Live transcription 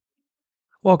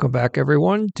Welcome back,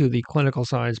 everyone, to the Clinical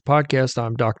Science Podcast.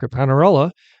 I'm Dr.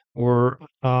 Panarella. We're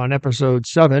on episode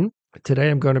 7. Today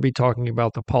I'm going to be talking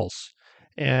about the pulse.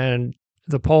 And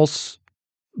the pulse,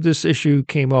 this issue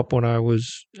came up when I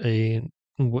was an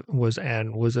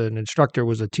instructor,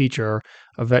 was a teacher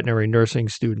of veterinary nursing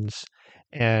students.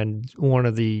 And one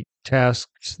of the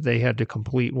tasks they had to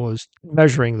complete was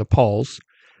measuring the pulse.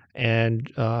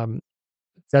 And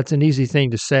that's an easy thing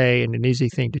to say and an easy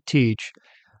thing to teach.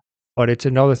 But it's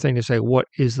another thing to say, what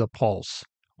is the pulse?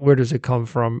 Where does it come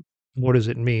from? What does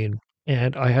it mean?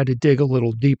 And I had to dig a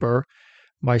little deeper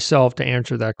myself to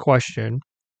answer that question.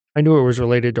 I knew it was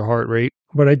related to heart rate,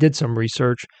 but I did some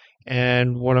research.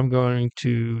 And what I'm going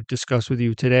to discuss with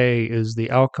you today is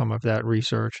the outcome of that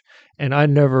research. And I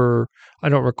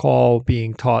don't recall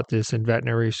being taught this in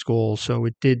veterinary school. So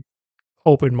it did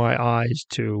open my eyes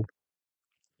to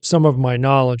some of my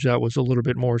knowledge that was a little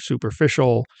bit more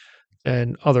superficial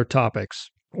and other topics.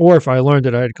 Or if I learned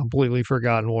it, I had completely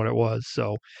forgotten what it was.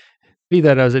 So, be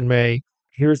that as it may,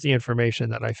 here's the information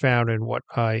that I found and what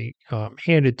I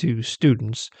handed to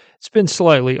students. It's been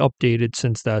slightly updated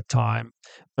since that time,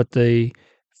 but the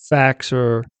facts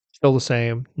are still the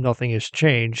same. Nothing has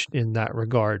changed in that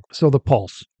regard. So, the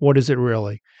pulse, what is it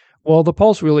really? Well, the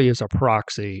pulse really is a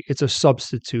proxy. It's a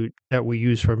substitute that we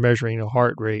use for measuring the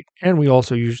heart rate, and we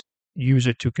also use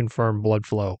it to confirm blood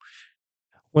flow.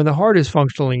 When the heart is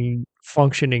functioning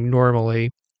normally,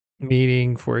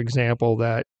 meaning, for example,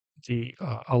 that the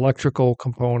electrical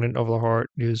component of the heart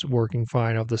is working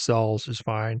fine, of the cells is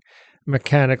fine,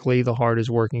 mechanically the heart is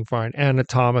working fine,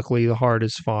 anatomically the heart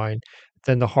is fine,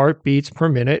 then the heartbeats per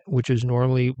minute, which is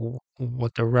normally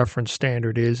what the reference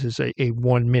standard is a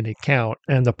 1 minute count,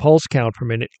 and the pulse count per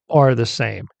minute are the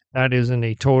same. That is in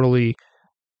a totally,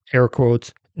 air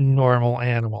quotes, normal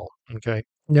animal. Okay.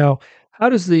 Now, how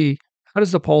does the how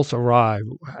does the pulse arrive?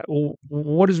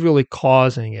 What is really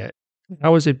causing it?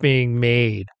 How is it being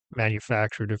made,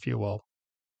 manufactured, if you will?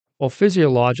 Well,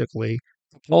 physiologically,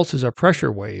 the pulse is a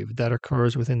pressure wave that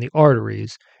occurs within the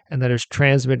arteries and that is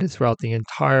transmitted throughout the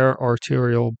entire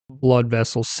arterial blood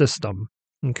vessel system.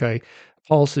 Okay.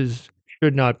 Pulses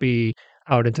should not be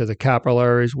out into the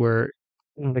capillaries, where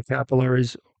the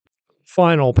capillaries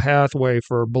final pathway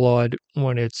for blood,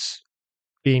 when it's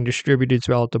being distributed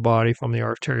throughout the body from the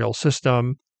arterial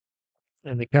system.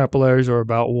 And the capillaries are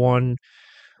about one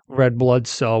red blood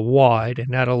cell wide,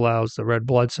 and that allows the red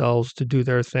blood cells to do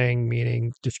their thing,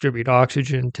 meaning distribute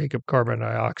oxygen, take up carbon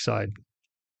dioxide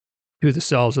to the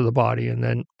cells of the body. And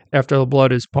then after the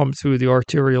blood is pumped through the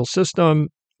arterial system,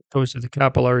 it goes to the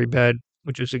capillary bed,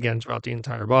 which is again throughout the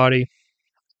entire body,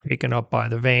 taken up by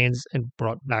the veins and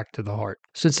brought back to the heart.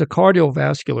 Since the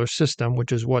cardiovascular system,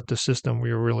 which is what the system we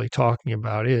are really talking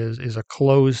about is a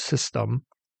closed system,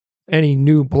 any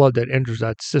new blood that enters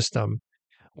that system,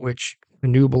 which the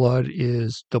new blood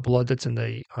is the blood that's in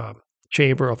the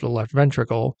chamber of the left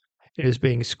ventricle, is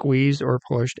being squeezed or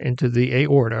pushed into the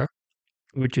aorta,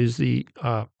 which is the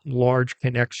large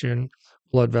connection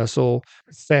blood vessel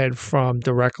fed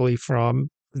directly from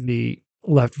the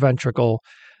left ventricle.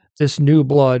 This new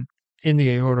blood in the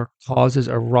aorta causes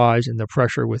a rise in the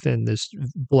pressure within this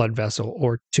blood vessel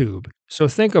or tube. So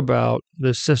think about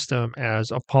the system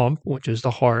as a pump, which is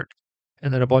the heart,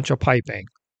 and then a bunch of piping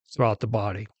throughout the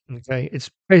body. Okay. It's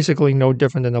basically no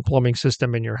different than the plumbing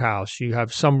system in your house. You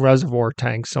have some reservoir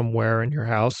tank somewhere in your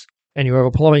house, and you have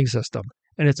a plumbing system,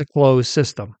 and it's a closed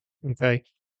system. Okay.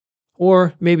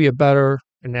 Or maybe a better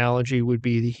analogy would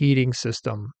be the heating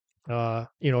system.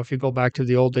 If you go back to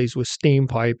the old days with steam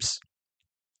pipes,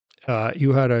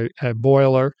 you had a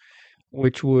boiler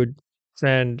which would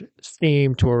send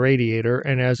steam to a radiator,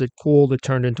 and as it cooled, it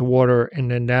turned into water,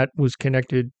 and then that was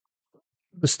connected.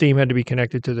 The steam had to be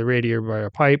connected to the radiator by a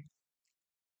pipe,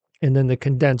 and then the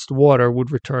condensed water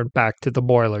would return back to the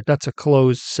boiler. That's a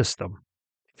closed system.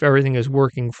 If everything is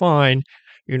working fine,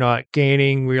 you're not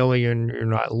gaining really and you're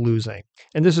not losing.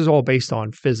 And this is all based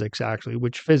on physics, actually,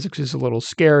 which physics is a little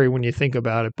scary when you think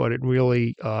about it, but it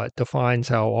really defines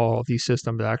how all of these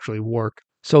systems actually work.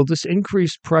 So, this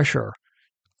increased pressure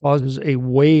causes a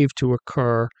wave to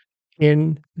occur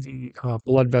in the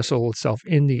blood vessel itself,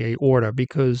 in the aorta,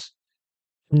 because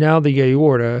now the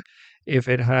aorta, if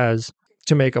it has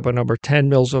to make up a number 10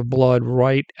 mils of blood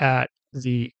right at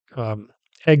the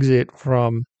exit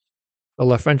from the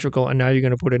left ventricle, and now you're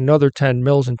going to put another 10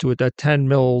 mils into it, that 10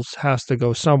 mils has to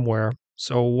go somewhere.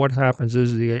 So what happens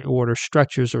is the aorta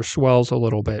stretches or swells a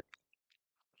little bit.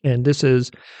 And this is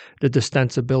the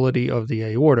distensibility of the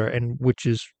aorta, and which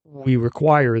is, we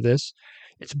require this.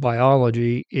 It's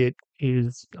biology. It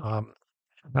is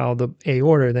how the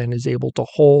aorta then is able to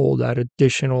hold that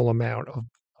additional amount of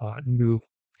new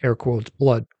air quotes,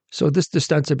 blood. So this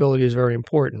distensibility is very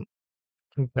important,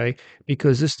 okay,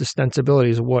 because this distensibility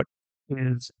is what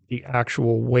is the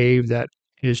actual wave that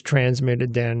is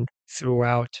transmitted then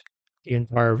throughout the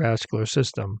entire vascular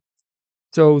system.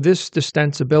 So this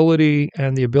distensibility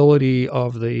and the ability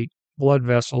of the blood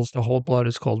vessels to hold blood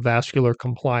is called vascular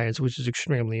compliance, which is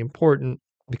extremely important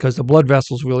because the blood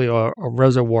vessels really are a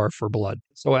reservoir for blood.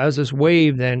 So as this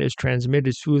wave then is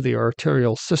transmitted through the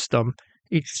arterial system,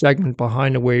 each segment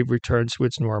behind the wave returns to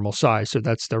its normal size. So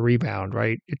that's the rebound,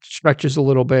 right? It stretches a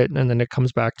little bit and then it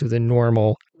comes back to the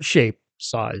normal shape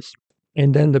size.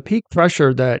 And then the peak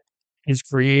pressure that is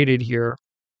created here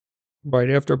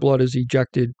right after blood is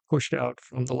ejected, pushed out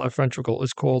from the left ventricle,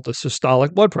 is called the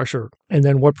systolic blood pressure. And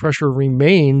then what pressure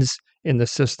remains in the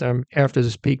system after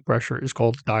this peak pressure is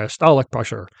called diastolic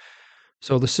pressure.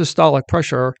 So the systolic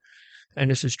pressure,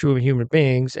 and this is true in human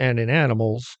beings and in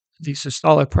animals, the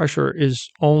systolic pressure is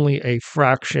only a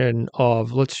fraction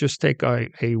of, let's just take a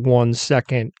 1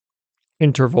 second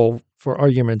interval for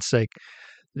argument's sake.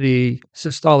 The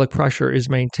systolic pressure is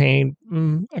maintained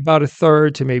about a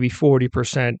third to maybe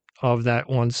 40% of that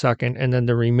 1 second, and then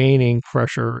the remaining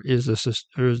pressure is the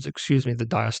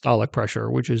diastolic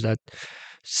pressure, which is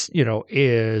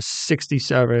is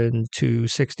 67 to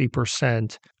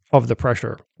 60% of the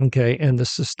pressure. Okay, and the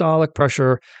systolic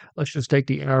pressure, let's just take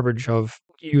the average of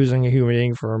using a human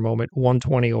being for a moment,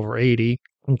 120 over 80.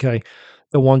 Okay,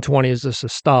 the 120 is the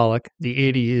systolic, the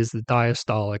 80 is the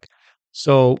diastolic.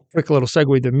 So, quick little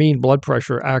segue, the mean blood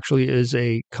pressure actually is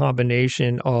a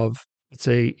combination of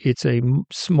it's a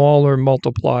smaller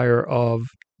multiplier of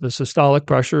the systolic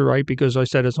pressure, right? Because I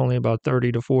said it's only about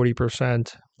 30 to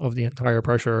 40% of the entire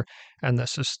pressure, and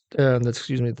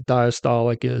the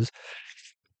diastolic is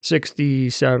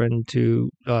 67 to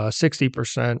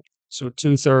 60%. So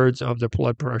 2/3 of the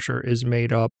blood pressure is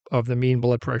made up of the mean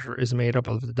blood pressure is made up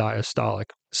of the diastolic.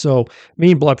 So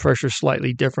mean blood pressure is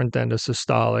slightly different than the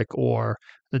systolic or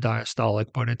the diastolic,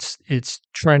 but it's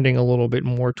trending a little bit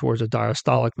more towards the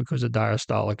diastolic because the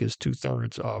diastolic is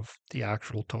 2/3 of the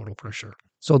actual total pressure.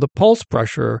 So the pulse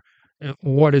pressure,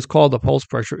 what is called the pulse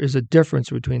pressure, is a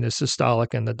difference between the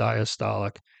systolic and the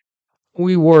diastolic.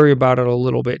 We worry about it a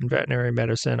little bit in veterinary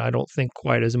medicine. I don't think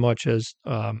quite as much as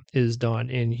is done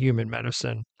in human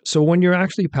medicine. So when you're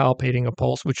actually palpating a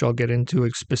pulse, which I'll get into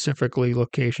specifically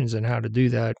locations and how to do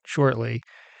that shortly,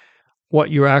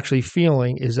 what you're actually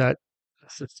feeling is that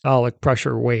systolic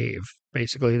pressure wave,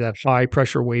 basically that high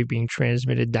pressure wave being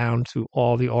transmitted down to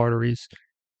all the arteries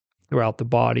throughout the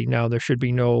body. Now there should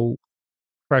be no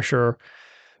pressure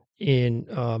in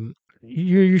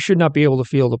you should not be able to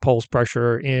feel the pulse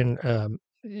pressure in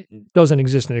it doesn't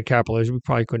exist in the capillaries. We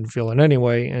probably couldn't feel it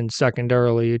anyway. And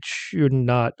secondarily, it should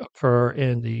not occur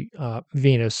in the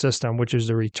venous system, which is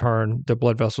the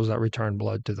blood vessels that return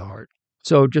blood to the heart.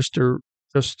 So just to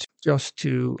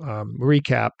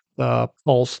recap, the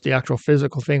pulse, the actual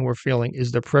physical thing we're feeling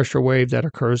is the pressure wave that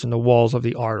occurs in the walls of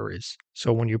the arteries.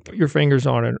 So when you put your fingers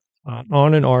on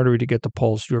an artery to get the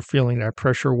pulse, you're feeling that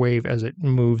pressure wave as it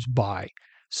moves by.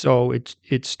 So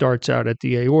it starts out at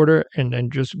the aorta and then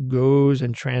just goes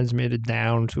and transmitted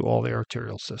down to all the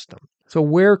arterial system. So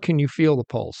where can you feel the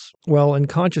pulse? Well, in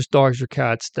conscious dogs or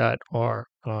cats that are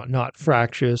not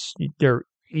fractious, they're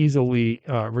easily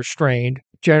restrained.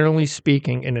 Generally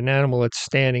speaking, in an animal that's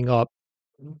standing up,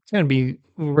 it can be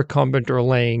recumbent or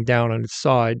laying down on its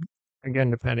side. Again,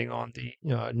 depending on the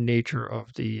nature of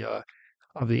the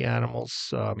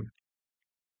animal's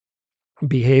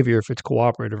behavior, if it's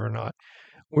cooperative or not.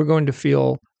 We're going to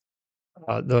feel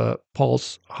the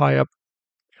pulse high up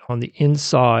on the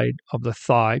inside of the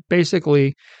thigh,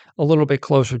 basically a little bit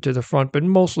closer to the front, but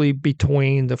mostly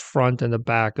between the front and the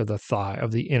back of the thigh,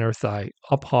 of the inner thigh,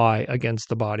 up high against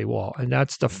the body wall. And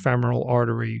that's the femoral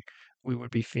artery we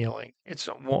would be feeling. It's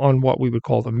on what we would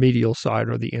call the medial side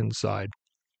or the inside.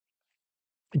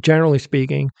 Generally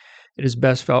speaking, it is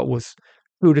best felt with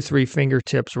 2 to 3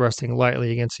 fingertips resting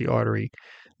lightly against the artery.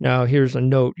 Now, here's a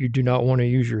note. You do not want to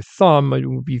use your thumb. It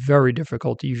would be very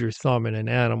difficult to use your thumb in an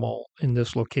animal in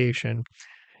this location.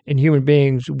 In human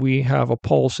beings, we have a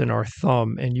pulse in our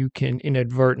thumb, and you can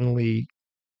inadvertently,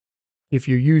 if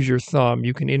you use your thumb,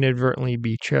 you can inadvertently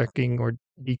be checking or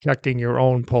detecting your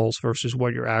own pulse versus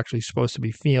what you're actually supposed to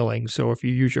be feeling. So if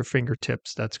you use your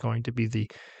fingertips, that's going to be the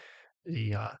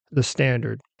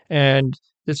standard. And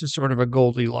this is sort of a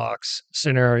Goldilocks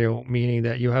scenario, meaning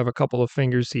that you have a couple of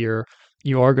fingers here.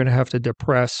 You are going to have to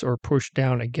depress or push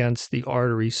down against the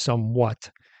artery somewhat.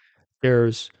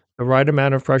 There's the right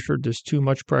amount of pressure, there's too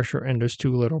much pressure, and there's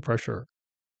too little pressure.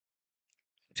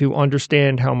 to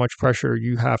understand how much pressure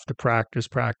you have to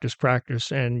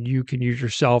practice, and you can use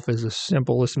yourself as the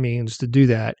simplest means to do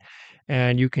that.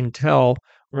 And you can tell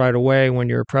right away when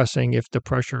you're pressing if the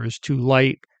pressure is too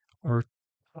light or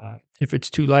if it's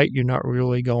too light, you're not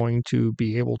really going to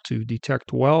be able to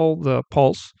detect well the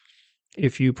pulse.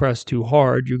 If you press too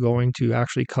hard, you're going to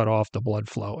actually cut off the blood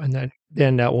flow, and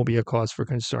then that will be a cause for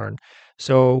concern.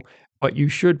 So, but you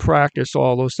should practice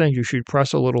all those things. You should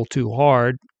press a little too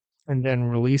hard and then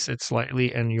release it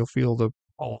slightly, and you'll feel the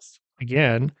pulse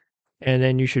again. And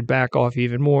then you should back off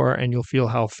even more, and you'll feel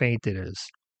how faint it is.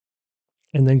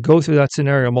 And then go through that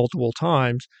scenario multiple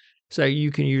times so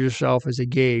you can use yourself as a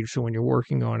gauge. So when you're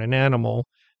working on an animal,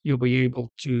 you'll be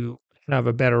able to have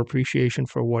a better appreciation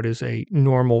for what is a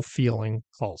normal feeling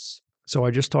pulse. So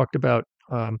I just talked about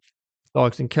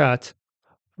dogs and cats.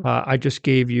 I just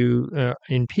gave you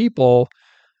in people,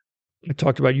 I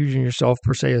talked about using yourself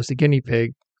per se as the guinea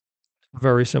pig. A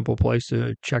very simple place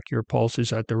to check your pulse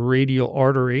is at the radial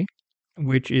artery,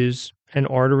 which is an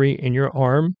artery in your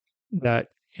arm that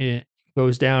it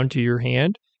goes down to your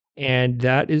hand, and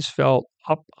that is felt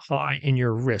up high in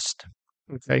your wrist.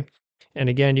 Okay. And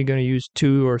again, you're going to use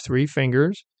 2 or 3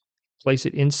 fingers, place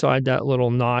it inside that little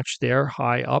notch there,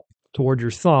 high up toward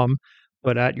your thumb,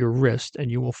 but at your wrist, and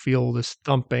you will feel this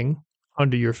thumping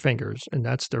under your fingers. And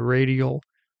that's the radial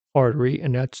artery,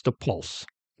 and that's the pulse.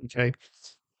 Okay.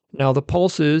 Now, the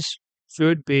pulses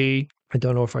should be, I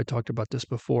don't know if I talked about this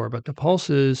before, but the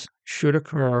pulses should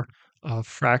occur a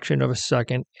fraction of a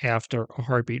second after a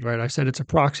heartbeat, right? I said it's a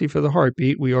proxy for the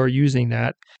heartbeat. We are using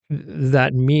that.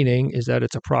 That meaning is that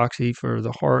it's a proxy for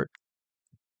the heart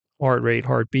rate,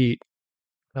 heartbeat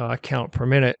count per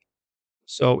minute.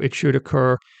 So it should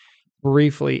occur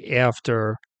briefly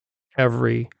after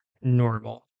every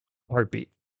normal heartbeat.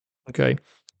 Okay.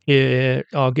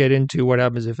 I'll get into what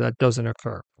happens if that doesn't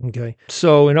occur. Okay.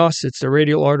 So in us, it's the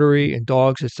radial artery. In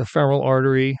dogs, it's the femoral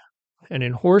artery. And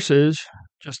in horses,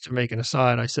 just to make an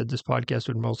aside, I said this podcast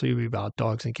would mostly be about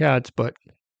dogs and cats, but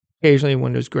occasionally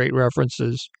when there's great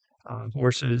references,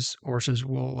 horses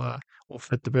will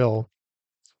fit the bill.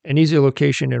 An easy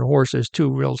location in horses,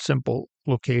 2 real simple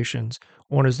locations.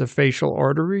 One is the facial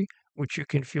artery, which you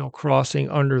can feel crossing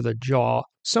under the jaw,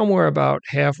 somewhere about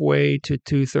halfway to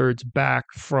 2/3 back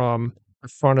from the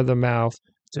front of the mouth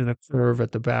to the curve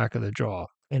at the back of the jaw.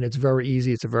 And it's very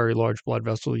easy. It's a very large blood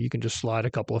vessel. You can just slide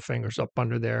a couple of fingers up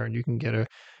under there and you can get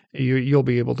you'll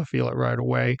be able to feel it right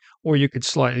away. Or you could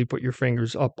slightly put your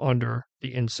fingers up under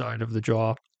the inside of the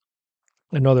jaw.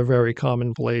 Another very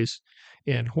common place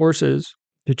in horses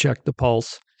to check the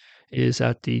pulse is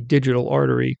at the digital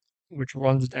artery, which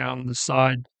runs down the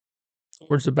side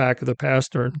towards the back of the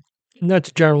pastern. And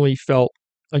that's generally felt,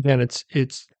 again,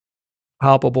 it's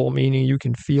palpable, meaning you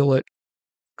can feel it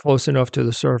close enough to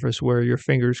the surface where your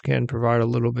fingers can provide a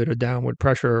little bit of downward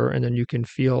pressure, and then you can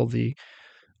feel the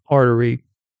artery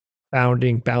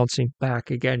bouncing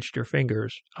back against your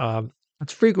fingers.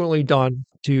 It's frequently done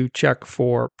to check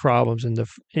for problems in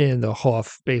the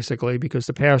hoof, basically, because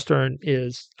the pastern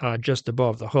is just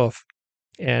above the hoof,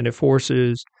 and if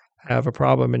horses have a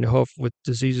problem in the hoof with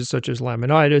diseases such as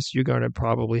laminitis, you're going to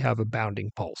probably have a bounding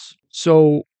pulse.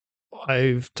 So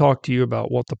I've talked to you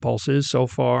about what the pulse is so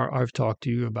far. I've talked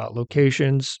to you about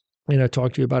locations, and I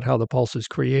talked to you about how the pulse is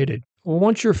created. Well,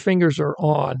 once your fingers are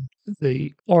on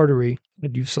the artery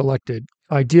that you've selected,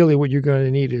 ideally what you're going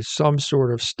to need is some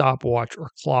sort of stopwatch or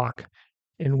clock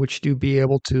in which to be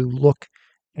able to look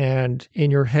and in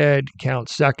your head count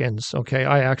seconds. Okay,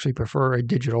 I actually prefer a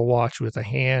digital watch with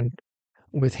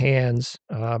hands.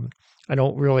 I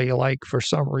don't really like, for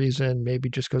some reason, maybe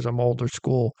just because I'm older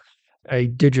school, a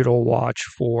digital watch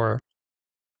for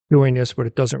doing this, but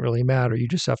it doesn't really matter. You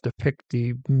just have to pick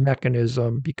the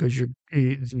mechanism because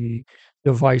the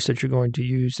device that you're going to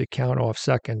use to count off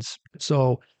seconds.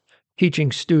 So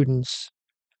teaching students,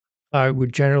 I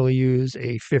would generally use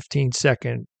a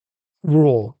 15-second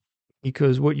rule,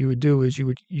 because what you would do is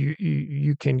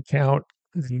you can count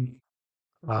the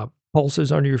uh,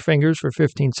 pulses under your fingers for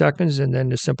 15 seconds, and then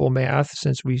the simple math,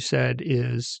 since we said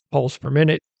is pulse per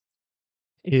minute,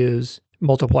 is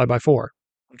multiply by 4.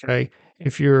 Okay.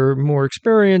 If you're more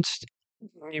experienced,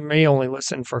 you may only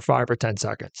listen for 5 or 10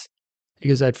 seconds,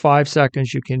 because at 5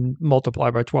 seconds, you can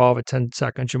multiply by 12. At 10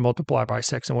 seconds, you multiply by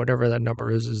 6, and whatever that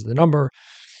number is the number.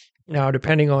 Now,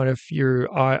 depending on if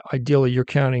ideally you're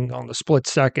counting on the split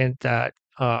second that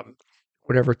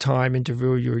whatever time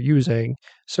interval you're using.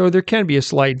 So there can be a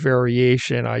slight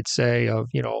variation, I'd say, of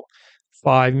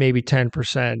 5, maybe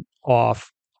 10%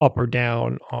 off, up or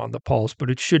down on the pulse, but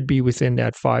it should be within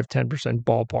that 5-10%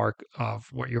 ballpark of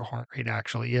what your heart rate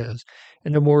actually is.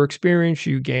 And the more experience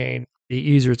you gain, the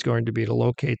easier it's going to be to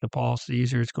locate the pulse, the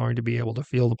easier it's going to be able to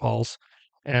feel the pulse,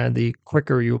 and the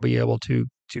quicker you'll be able to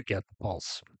get the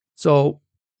pulse. So,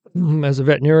 as a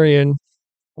veterinarian,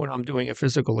 when I'm doing a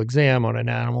physical exam on an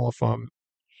animal,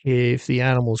 if the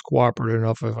animal is cooperative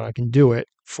enough, if I can do it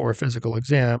for a physical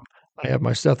exam, I have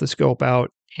my stethoscope out,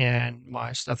 and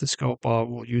my stethoscope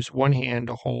will use one hand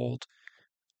to hold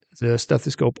the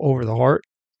stethoscope over the heart,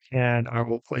 and I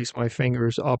will place my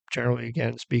fingers up, generally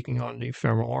again speaking, on the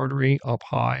femoral artery, up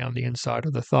high on the inside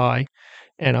of the thigh,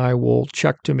 and I will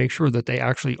check to make sure that they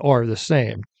actually are the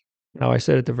same. Now, I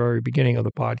said at the very beginning of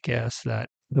the podcast that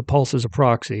the pulse is a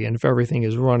proxy, and if everything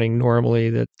is running normally,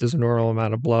 that there's a normal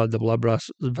amount of blood, the blood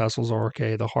vessels are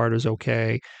okay, the heart is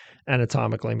okay,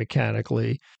 anatomically,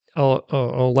 mechanically,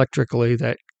 electrically,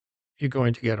 that you're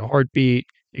going to get a heartbeat,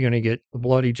 you're going to get the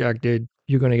blood ejected,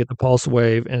 you're going to get the pulse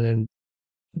wave, and then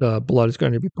the blood is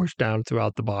going to be pushed down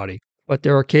throughout the body. But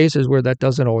there are cases where that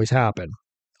doesn't always happen.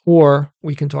 Or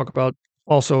we can talk about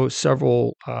also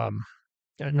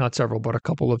not several, but a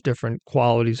couple of different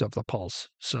qualities of the pulse.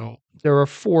 So there are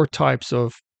 4 types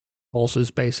of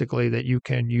pulses basically that you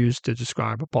can use to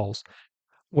describe a pulse.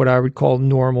 What I would call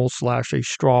normal / a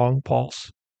strong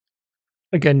pulse.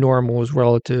 Again, normal is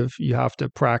relative. You have to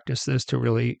practice this to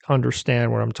really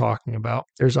understand what I'm talking about.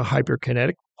 There's a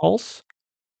hyperkinetic pulse.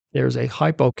 There's a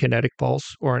hypokinetic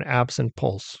pulse or an absent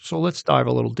pulse. So let's dive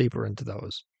a little deeper into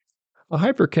those. A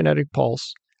hyperkinetic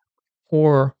pulse,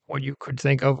 or what you could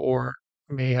think of or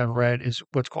may have read, is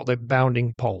what's called a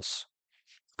bounding pulse.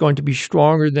 It's going to be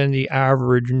stronger than the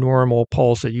average normal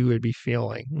pulse that you would be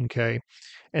feeling, okay?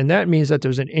 And that means that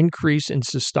there's an increase in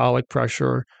systolic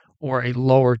pressure or a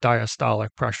lower diastolic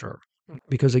pressure.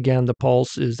 Because again, the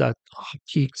pulse is that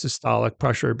peak systolic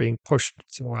pressure being pushed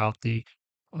throughout the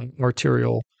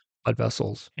arterial blood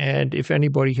vessels. And if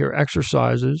anybody here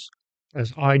exercises,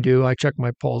 as I do, I check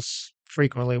my pulse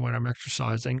frequently when I'm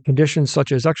exercising. Conditions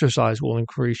such as exercise will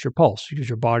increase your pulse because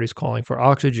your body's calling for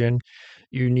oxygen.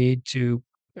 You need to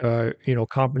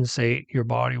compensate. Your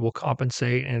body will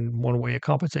compensate, and one way it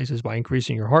compensates is by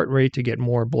increasing your heart rate to get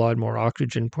more blood, more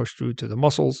oxygen pushed through to the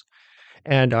muscles,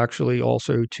 and actually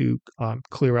also to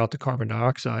clear out the carbon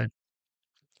dioxide.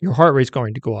 Your heart rate's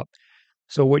going to go up.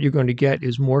 So what you're going to get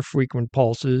is more frequent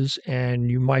pulses, and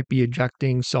you might be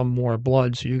ejecting some more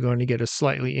blood. So you're going to get a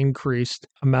slightly increased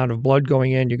amount of blood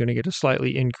going in. You're going to get a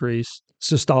slightly increased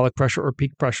systolic pressure or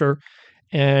peak pressure,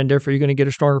 and therefore you're going to get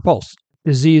a stronger pulse.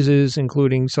 Diseases,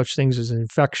 including such things as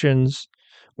infections,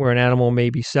 where an animal may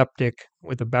be septic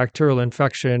with a bacterial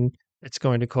infection, it's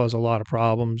going to cause a lot of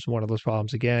problems. One of those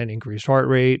problems, again, increased heart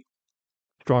rate,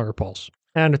 stronger pulse.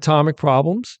 Anatomic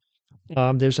problems.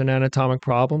 There's an anatomic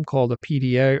problem called a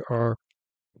PDA, or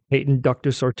patent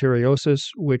ductus arteriosus,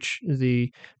 which the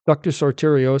ductus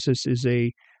arteriosus is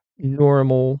a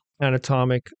normal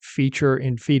anatomic feature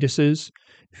in fetuses.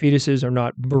 Fetuses are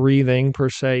not breathing per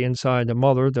se inside the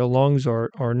mother. Their lungs are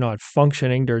not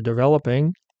functioning. They're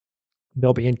developing.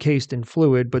 They'll be encased in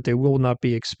fluid, but they will not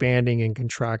be expanding and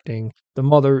contracting. The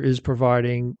mother is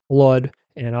providing blood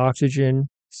and oxygen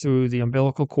through the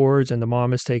umbilical cords, and the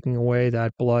mom is taking away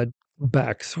that blood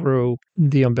back through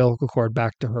the umbilical cord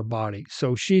back to her body.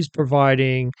 So she's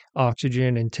providing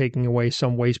oxygen and taking away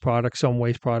some waste products. Some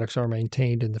waste products are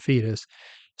maintained in the fetus.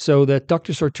 So that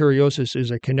ductus arteriosus is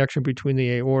a connection between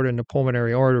the aorta and the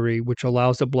pulmonary artery, which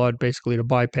allows the blood basically to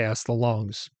bypass the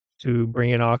lungs to bring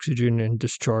in oxygen and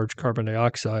discharge carbon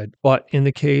dioxide. But in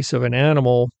the case of an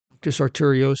animal, ductus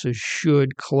arteriosus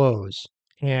should close.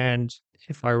 And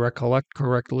if I recollect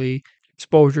correctly,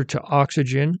 exposure to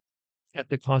oxygen at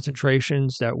the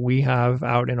concentrations that we have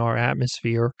out in our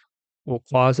atmosphere will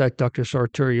cause that ductus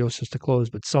arteriosus to close,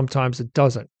 but sometimes it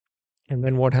doesn't. And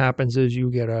then what happens is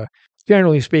you get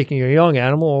generally speaking, a young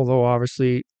animal, although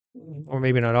obviously, or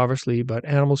maybe not obviously, but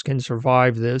animals can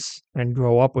survive this and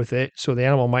grow up with it. So the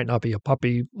animal might not be a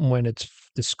puppy when it's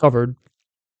discovered,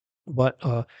 but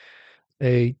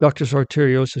a ductus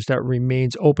arteriosus that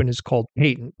remains open is called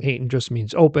patent. Patent just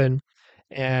means open.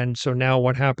 And so now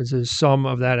what happens is some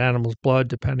of that animal's blood,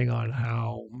 depending on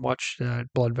how much that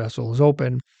blood vessel is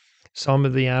open, some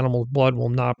of the animal's blood will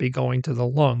not be going to the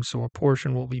lungs. So a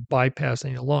portion will be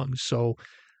bypassing the lungs. So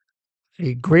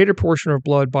a greater portion of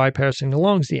blood bypassing the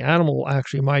lungs, the animal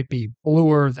actually might be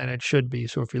bluer than it should be.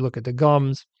 So if you look at the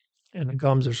gums, and the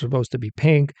gums are supposed to be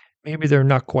pink, maybe they're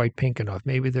not quite pink enough.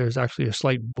 Maybe there's actually a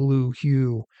slight blue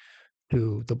hue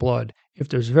to the blood. If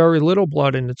there's very little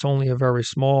blood and it's only a very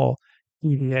small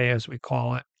PDA, as we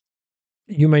call it,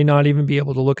 you may not even be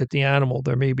able to look at the animal.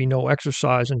 There may be no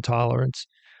exercise intolerance.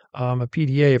 A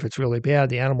PDA, if it's really bad,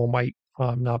 the animal might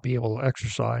not be able to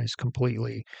exercise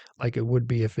completely like it would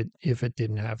be if it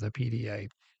didn't have the PDA.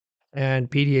 And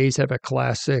PDAs have a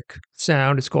classic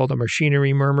sound. It's called a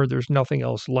machinery murmur. There's nothing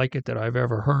else like it that I've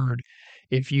ever heard.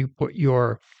 If you put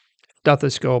your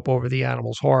stethoscope over the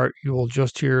animal's heart, you will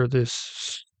just hear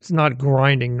this. It's not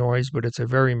grinding noise, but it's a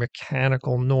very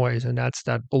mechanical noise, and that's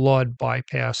that blood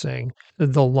bypassing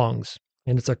the lungs.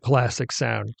 And it's a classic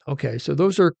sound. Okay, so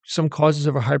those are some causes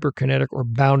of a hyperkinetic or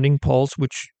bounding pulse,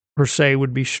 which per se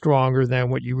would be stronger than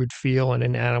what you would feel in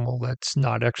an animal that's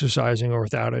not exercising or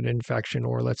without an infection,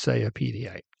 or let's say a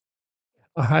PDA.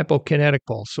 A hypokinetic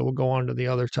pulse, so we'll go on to the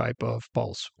other type of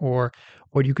pulse, or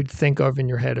what you could think of in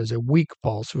your head as a weak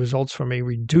pulse, results from a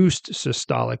reduced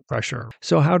systolic pressure.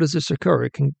 So how does this occur?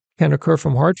 It can occur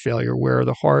from heart failure, where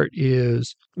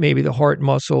maybe the heart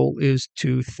muscle is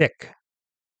too thick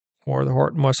or the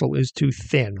heart muscle is too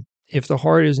thin. If the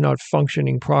heart is not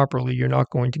functioning properly, you're not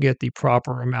going to get the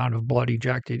proper amount of blood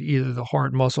ejected. Either the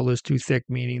heart muscle is too thick,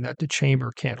 meaning that the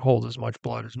chamber can't hold as much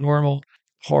blood as normal.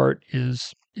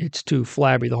 It's too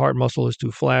flabby. The heart muscle is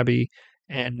too flabby.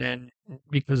 And then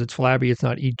because it's flabby, it's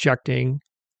not ejecting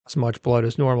as much blood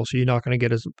as normal. So you're not going to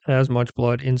get as much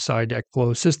blood inside that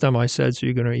closed system, I said. So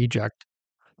you're going to eject.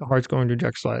 The heart's going to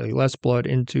inject slightly less blood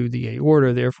into the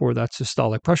aorta, therefore that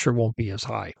systolic pressure won't be as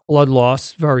high. Blood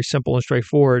loss, very simple and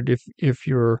straightforward. If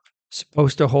you're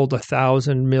supposed to hold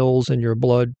 1,000 mils in your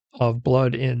blood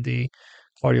in the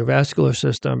cardiovascular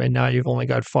system, and now you've only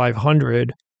got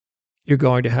 500, you're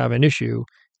going to have an issue.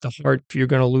 The heart,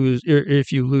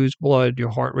 if you lose blood, your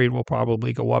heart rate will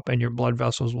probably go up and your blood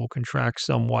vessels will contract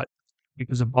somewhat,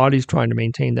 because the body's trying to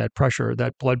maintain that pressure.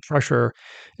 That blood pressure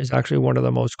is actually one of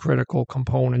the most critical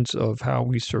components of how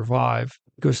we survive,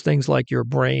 because things like your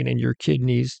brain and your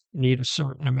kidneys need a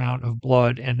certain amount of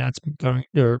blood, and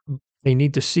they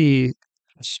need to see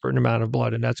a certain amount of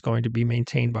blood, and that's going to be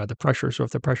maintained by the pressure. So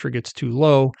if the pressure gets too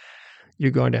low,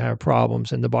 you're going to have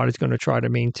problems, and the body's going to try to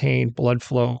maintain blood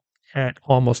flow at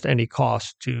almost any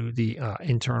cost to the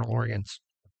internal organs,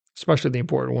 especially the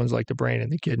important ones like the brain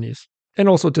and the kidneys, and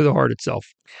also to the heart itself.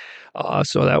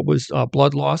 So that was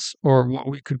blood loss, or what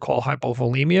we could call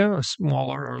hypovolemia, a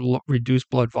smaller or reduced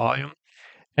blood volume,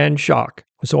 and shock.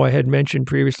 So I had mentioned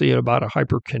previously about a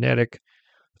hyperkinetic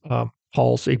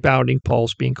pulse, a bounding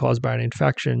pulse being caused by an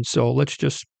infection. So let's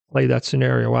just play that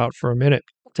scenario out for a minute.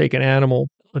 Take an animal.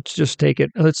 Let's take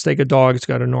a dog. It's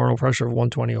got a normal pressure of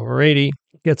 120/80,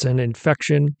 gets an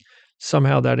infection.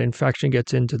 Somehow that infection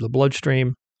gets into the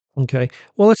bloodstream. Okay.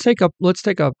 Well, let's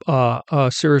take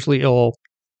a seriously ill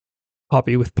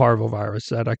puppy with parvovirus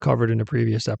that I covered in a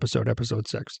previous episode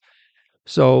 6.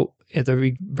 So at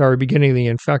the very beginning of the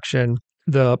infection,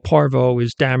 the parvo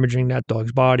is damaging that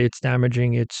dog's body. It's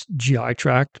damaging its GI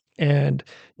tract. And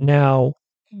now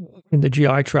in the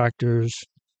GI tract, there's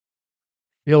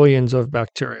billions of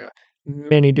bacteria,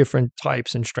 many different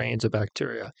types and strains of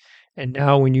bacteria. And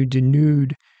now when you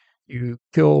denude, you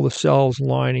kill the cells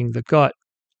lining the gut,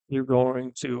 you're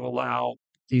going to allow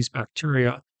these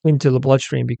bacteria into the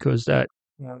bloodstream, because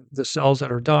the cells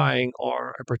that are dying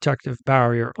are a protective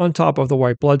barrier on top of the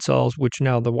white blood cells, which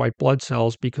now the white blood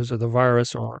cells, because of the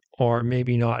virus, are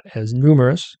maybe not as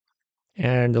numerous.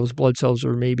 And those blood cells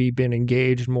are maybe been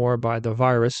engaged more by the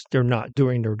virus. They're not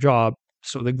doing their job.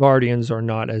 So the guardians are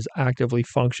not as actively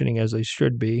functioning as they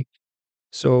should be.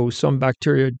 So some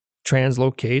bacteria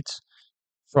translocates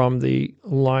from the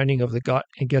lining of the gut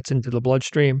and gets into the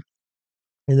bloodstream.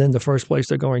 And then the first place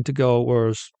they're going to go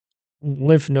was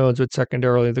lymph nodes, but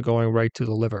secondarily they're going right to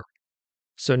the liver.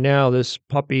 So now this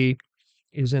puppy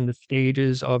is in the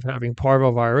stages of having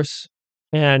parvovirus,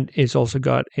 and it's also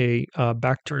got a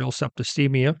bacterial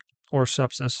septicemia or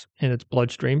sepsis in its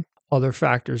bloodstream. Other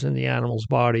factors in the animal's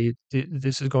body.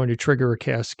 This is going to trigger a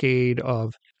cascade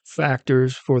of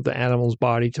factors for the animal's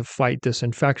body to fight this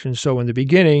infection. So in the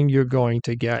beginning, you're going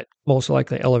to get most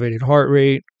likely elevated heart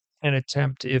rate, an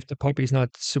attempt, if the puppy's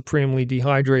not supremely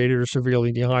dehydrated or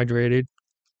severely dehydrated,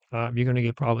 you're going to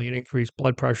get probably an increased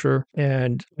blood pressure,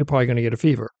 and you're probably going to get a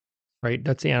fever, right?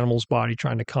 That's the animal's body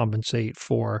trying to compensate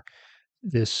for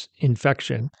this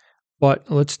infection. But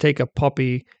let's take a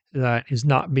puppy that is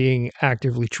not being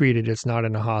actively treated. It's not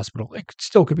in a hospital. It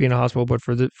still could be in a hospital, but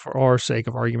for our sake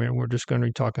of argument, we're just going to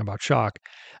be talking about shock.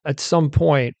 At some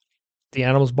point, the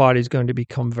animal's body is going to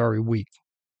become very weak.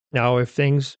 Now, if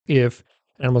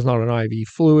animal's not on IV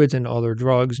fluids and other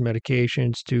drugs,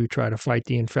 medications to try to fight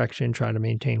the infection, try to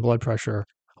maintain blood pressure,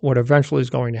 what eventually is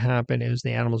going to happen is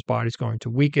the animal's body is going to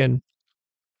weaken.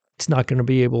 It's not going to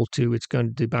be able to,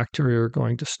 the bacteria are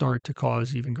going to start to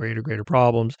cause even greater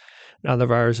problems. Now the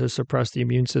virus has suppressed the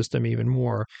immune system even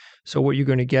more. So what you're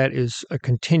going to get is a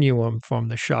continuum from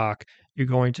the shock. you're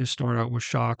going to start out with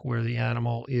shock where the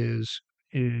animal is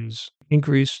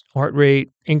increased heart rate,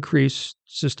 increased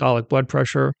systolic blood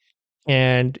pressure.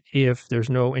 And if there's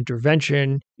no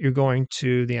intervention,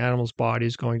 the animal's body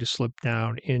is going to slip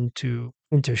down into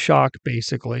shock,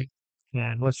 basically.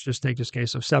 And let's just take this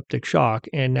case of septic shock.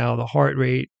 And now the heart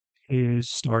rate is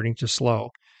starting to slow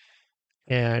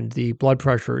and the blood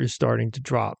pressure is starting to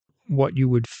drop. What you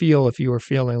would feel if you were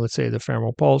feeling, let's say, the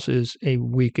femoral pulse is a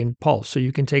weakened pulse. So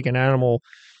you can take an animal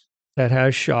that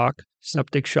has shock,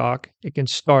 septic shock. It can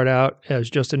start out as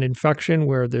just an infection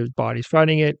where the body's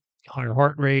fighting it, higher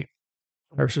heart rate,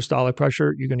 higher systolic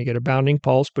pressure. You're going to get a bounding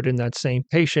pulse, but in that same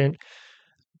patient,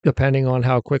 depending on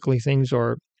how quickly things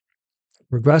are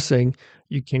regressing,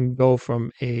 you can go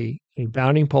from a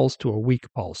bounding pulse to a weak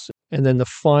pulse. And then the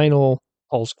final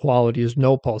pulse quality is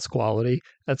no pulse quality.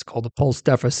 That's called a pulse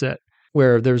deficit,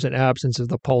 where there's an absence of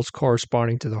the pulse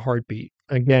corresponding to the heartbeat.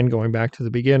 Again, going back to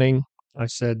the beginning, I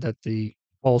said that the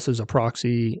pulse is a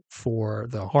proxy for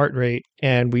the heart rate,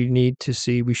 and we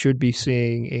should be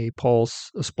seeing a pulse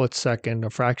a split second, a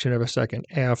fraction of a second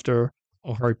after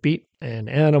a heartbeat. In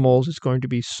animals, it's going to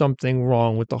be something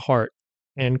wrong with the heart.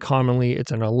 And commonly,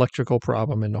 it's an electrical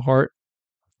problem in the heart.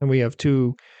 And we have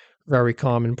two very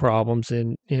common problems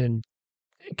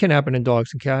it can happen in dogs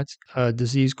and cats, a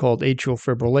disease called atrial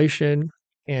fibrillation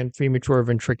and premature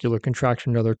ventricular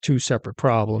contraction. They're two separate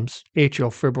problems.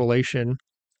 Atrial fibrillation,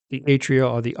 the atria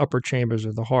are the upper chambers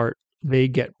of the heart. They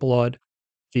get blood.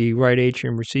 The right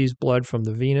atrium receives blood from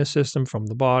the venous system, from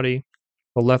the body.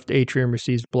 The left atrium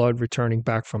receives blood returning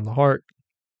back from the heart.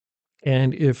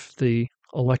 And if the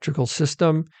electrical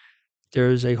system,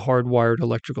 there's a hardwired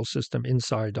electrical system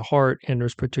inside the heart, and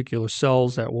there's particular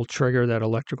cells that will trigger that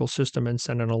electrical system and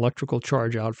send an electrical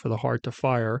charge out for the heart to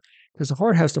fire, because the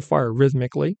heart has to fire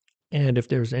rhythmically. And if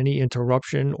there's any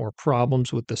interruption or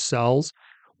problems with the cells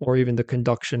or even the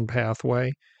conduction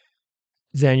pathway,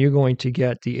 then you're going to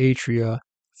get the atria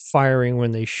firing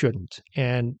when they shouldn't.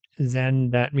 And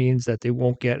then that means that they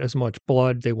won't get as much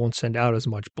blood. They won't send out as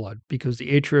much blood because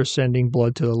the atria is sending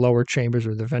blood to the lower chambers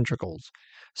or the ventricles.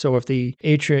 So if the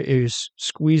atria is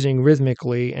squeezing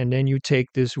rhythmically and then you take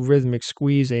this rhythmic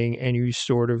squeezing and you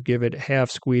sort of give it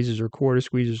half squeezes or quarter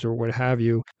squeezes or what have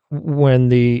you, when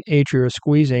the atria is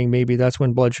squeezing, maybe that's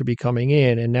when blood should be coming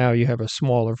in. And now you have a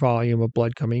smaller volume of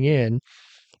blood coming in.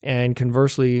 And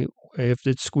conversely, if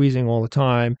it's squeezing all the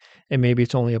time and maybe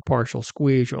it's only a partial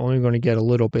squeeze, you're only going to get a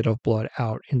little bit of blood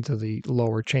out into the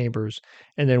lower chambers.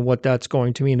 And then what that's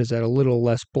going to mean is that a little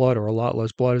less blood or a lot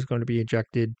less blood is going to be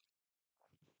ejected,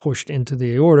 pushed into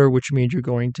the aorta, which means you're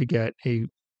going to get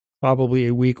probably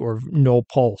a weak or no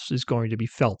pulse is going to be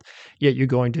felt. Yet you're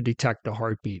going to detect the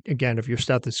heartbeat. Again, if your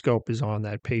stethoscope is on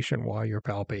that patient while you're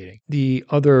palpating. The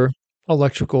other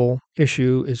electrical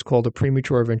issue is called a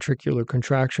premature ventricular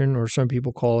contraction, or some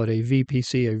people call it a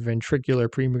VPC, a ventricular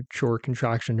premature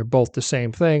contraction. They're both the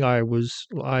same thing. I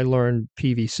learned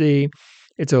PVC.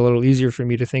 It's a little easier for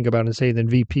me to think about and say than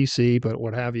VPC, but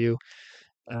what have you.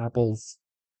 Apples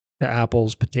to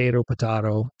apples, potato,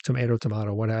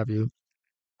 tomato, what have you.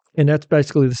 And that's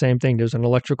basically the same thing. There's an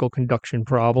electrical conduction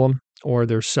problem, or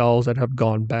there's cells that have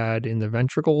gone bad in the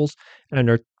ventricles, and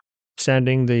they're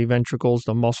sending the ventricles,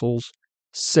 the muscles,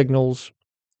 signals.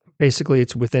 Basically,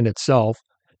 it's within itself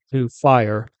to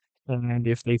fire. And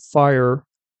if they fire,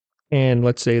 and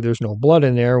let's say there's no blood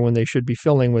in there when they should be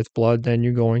filling with blood, then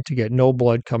you're going to get no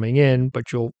blood coming in, but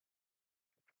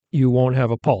you won't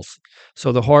have a pulse.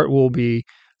 So the heart will be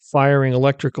firing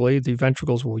electrically, the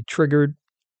ventricles will be triggered,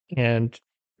 and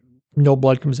no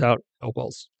blood comes out, no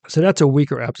pulse. So that's a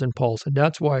weaker absent pulse, and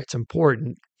that's why it's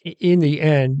important. In the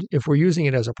end, if we're using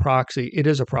it as a proxy, it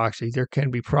is a proxy. There can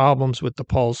be problems with the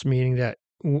pulse, meaning that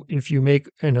if you make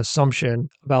an assumption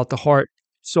about the heart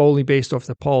solely based off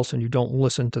the pulse and you don't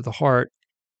listen to the heart,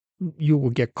 you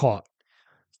will get caught.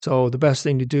 So the best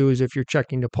thing to do is if you're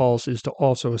checking the pulse is to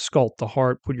also sculpt the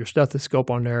heart, put your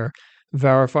stethoscope on there,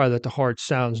 verify that the heart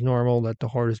sounds normal, that the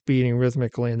heart is beating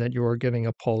rhythmically, and that you are getting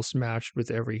a pulse matched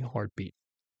with every heartbeat.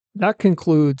 That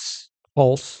concludes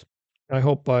pulse. I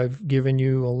hope I've given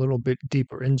you a little bit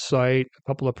deeper insight, a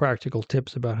couple of practical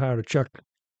tips about how to check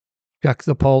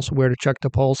the pulse, where to check the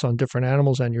pulse on different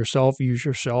animals and yourself. Use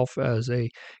yourself as a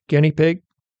guinea pig.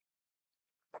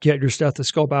 Get your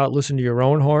stethoscope out, listen to your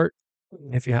own heart.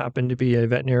 If you happen to be a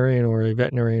veterinarian or a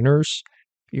veterinary nurse,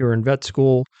 you're in vet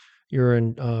school, you're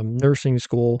in nursing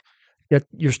school, get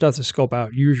your stethoscope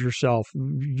out, use yourself.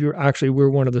 We're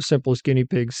one of the simplest guinea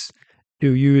pigs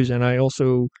to use. And I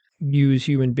also use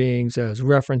human beings as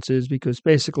references because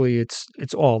basically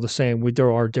it's all the same.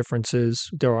 There are differences,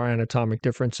 there are anatomic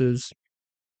differences.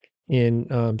 in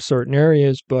certain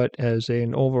areas, but as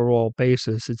an overall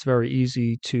basis, it's very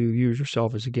easy to use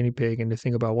yourself as a guinea pig and to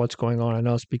think about what's going on in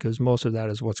us, because most of that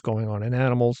is what's going on in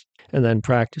animals. And then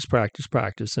practice, practice,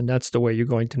 practice. And that's the way you're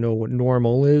going to know what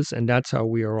normal is. And that's how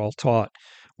we are all taught.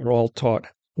 We're all taught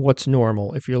what's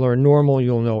normal. If you learn normal,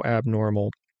 you'll know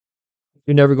abnormal.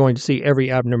 You're never going to see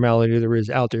every abnormality there is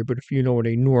out there, but if you know what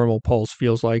a normal pulse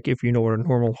feels like, if you know what a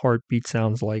normal heartbeat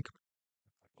sounds like,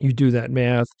 you do that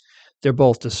math, they're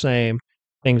both the same,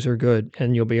 things are good,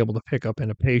 and you'll be able to pick up in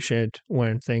a patient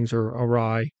when things are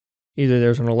awry. Either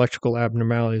there's an electrical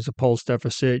abnormality, there's a pulse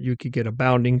deficit, you could get a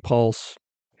bounding pulse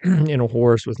in a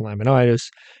horse with laminitis,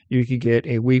 you could get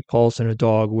a weak pulse in a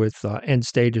dog with end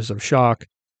stages of shock.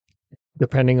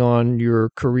 Depending on your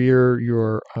career,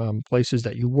 your places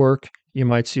that you work, you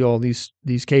might see all these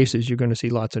cases. You're going to see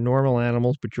lots of normal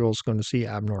animals, but you're also going to see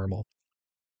abnormal.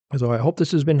 So I hope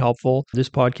this has been helpful. This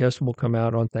podcast will come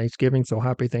out on Thanksgiving. So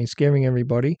happy Thanksgiving,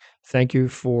 everybody. Thank you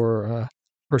for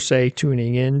per se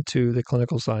tuning in to the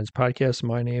Clinical Science Podcast.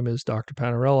 My name is Dr.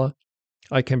 Panarella.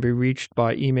 I can be reached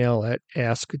by email at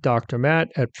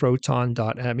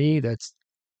askdrmatt@proton.me. That's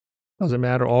doesn't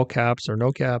matter, all caps or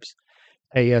no caps.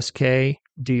 ASKDRMATT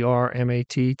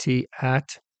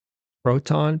at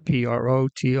proton,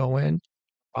 PROTON,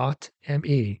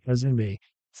 .me, as in me.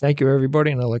 Thank you,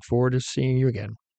 everybody, and I look forward to seeing you again.